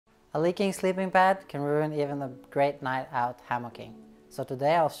A leaking sleeping pad can ruin even a great night out hammocking. So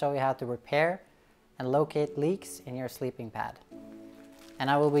today I'll show you how to repair and locate leaks in your sleeping pad. And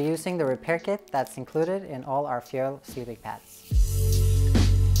I will be using the repair kit that's included in all our fuel sleeping pads.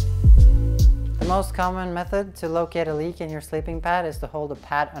 The most common method to locate a leak in your sleeping pad is to hold the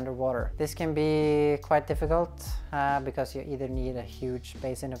pad underwater. This can be quite difficult because you either need a huge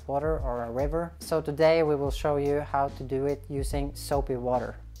basin of water or a river. So today we will show you how to do it using soapy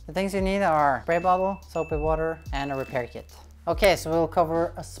water. The things you need are spray bottle, soapy water, and a repair kit. Okay, so we'll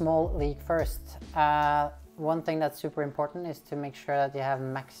cover a small leak first. One thing that's super important is to make sure that you have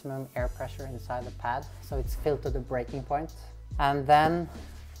maximum air pressure inside the pad, so it's filled to the breaking point. And then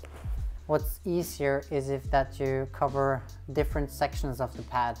what's easier is if that you cover different sections of the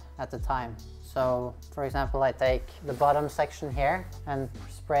pad at the time. So for example, I take the bottom section here and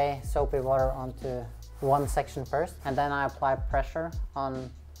spray soapy water onto one section first, and then I apply pressure on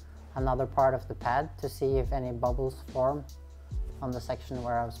another part of the pad to see if any bubbles form on the section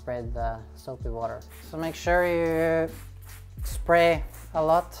where I've sprayed the soapy water. So make sure you spray a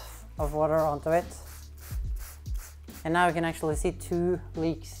lot of water onto it. And now you can actually see two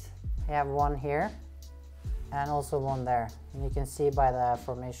leaks. I have one here and also one there. And you can see by the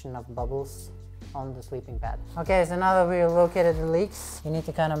formation of bubbles on the sleeping pad. Okay, so now that we located the leaks, you need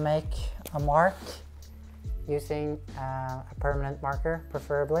to kind of make a mark using a permanent marker,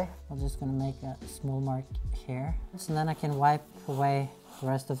 preferably. I'm just gonna make a small mark here. So then I can wipe away the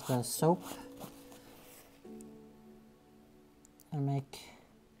rest of the soap and make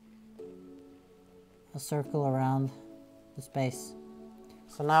a circle around the space.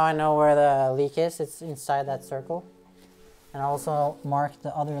 So now I know where the leak is. It's inside that circle. And I also mark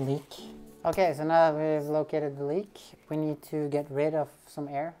the other leak. Okay, so now that we've located the leak, we need to get rid of some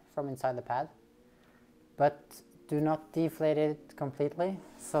air from inside the pad. But do not deflate it completely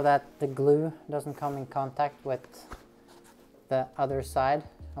so that the glue doesn't come in contact with the other side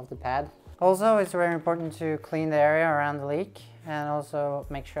of the pad. Also, it's very important to clean the area around the leak and also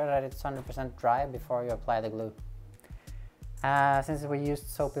make sure that it's 100% dry before you apply the glue. Since we used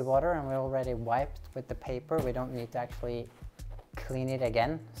soapy water and we already wiped with the paper, we don't need to actually clean it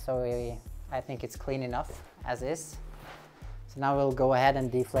again. So I think it's clean enough as is. So now we'll go ahead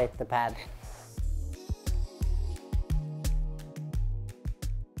and deflate the pad.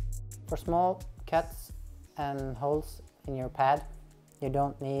 For small cuts and holes in your pad, you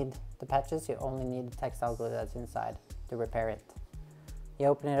don't need the patches, you only need the textile glue that's inside to repair it. You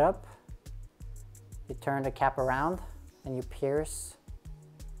open it up, you turn the cap around, and you pierce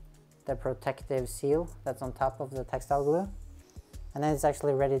the protective seal that's on top of the textile glue. And then it's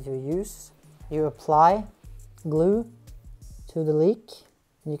actually ready to use. You apply glue to the leak.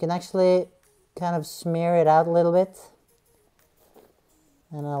 And you can actually kind of smear it out a little bit.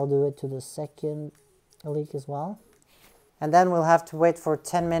 And I'll do it to the second leak as well. And then we'll have to wait for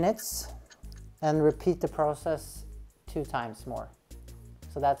 10 minutes and repeat the process 2 times more.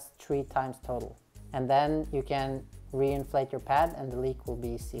 So that's 3 times total. And then you can re-inflate your pad and the leak will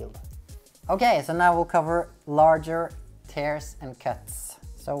be sealed. Okay, so now we'll cover larger tears and cuts.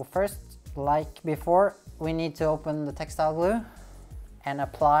 So first, like before, we need to open the textile glue and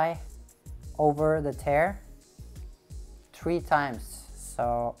apply over the tear 3 times.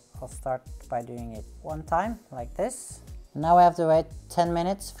 So I'll start by doing it 1 time, like this. Now we have to wait 10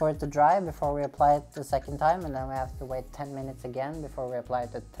 minutes for it to dry before we apply it the second time, and then we have to wait 10 minutes again before we apply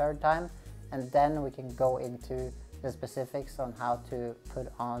it the third time, and then we can go into the specifics on how to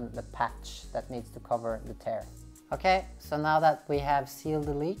put on the patch that needs to cover the tear. Okay, so now that we have sealed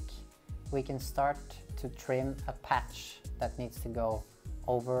the leak, we can start to trim a patch that needs to go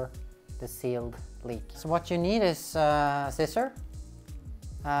over the sealed leak. So what you need is a scissor.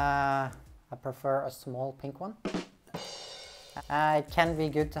 I prefer a small pink one. It can be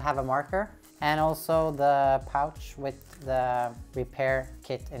good to have a marker, and also the pouch with the repair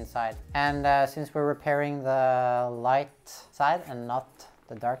kit inside. And since we're repairing the light side and not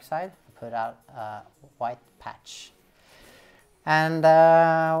the dark side, we put out a white patch. And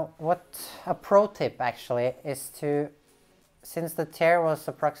a pro tip actually is to, since the tear was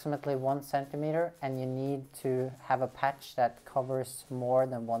approximately 1 centimeter and you need to have a patch that covers more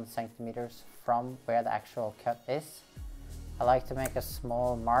than 1 centimeter from where the actual cut is, I like to make a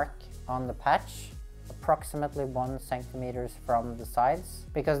small mark on the patch, approximately 1 centimeter from the sides,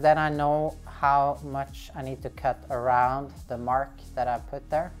 because then I know how much I need to cut around the mark that I put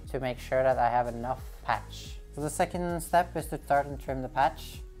there to make sure that I have enough patch. So the second step is to start and trim the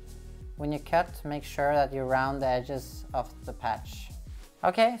patch. When you cut, make sure that you round the edges of the patch.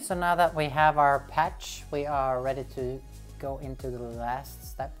 Okay, so now that we have our patch, we are ready to go into the last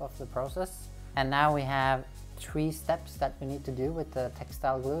step of the process. And now we have 3 steps that we need to do with the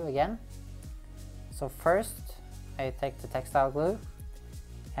textile glue again. So first I take the textile glue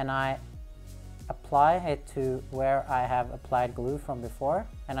and I apply it to where I have applied glue from before,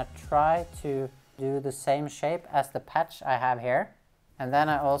 and I try to do the same shape as the patch I have here. And then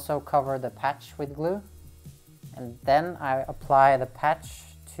I also cover the patch with glue, and then I apply the patch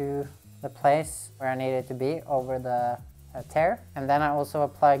to the place where I need it to be over the tear, and then I also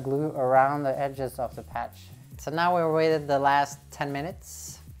apply glue around the edges of the patch. So now we waited the last 10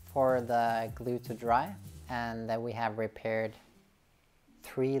 minutes for the glue to dry, and then we have repaired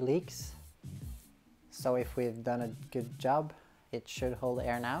 3 leaks. So if we've done a good job, it should hold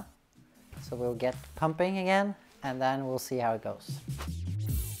air now. So we'll get pumping again, and then we'll see how it goes.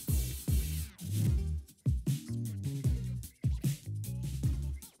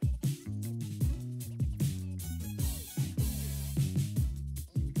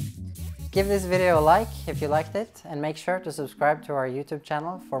 Give this video a like if you liked it, and make sure to subscribe to our YouTube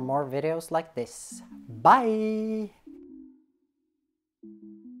channel for more videos like this. Bye!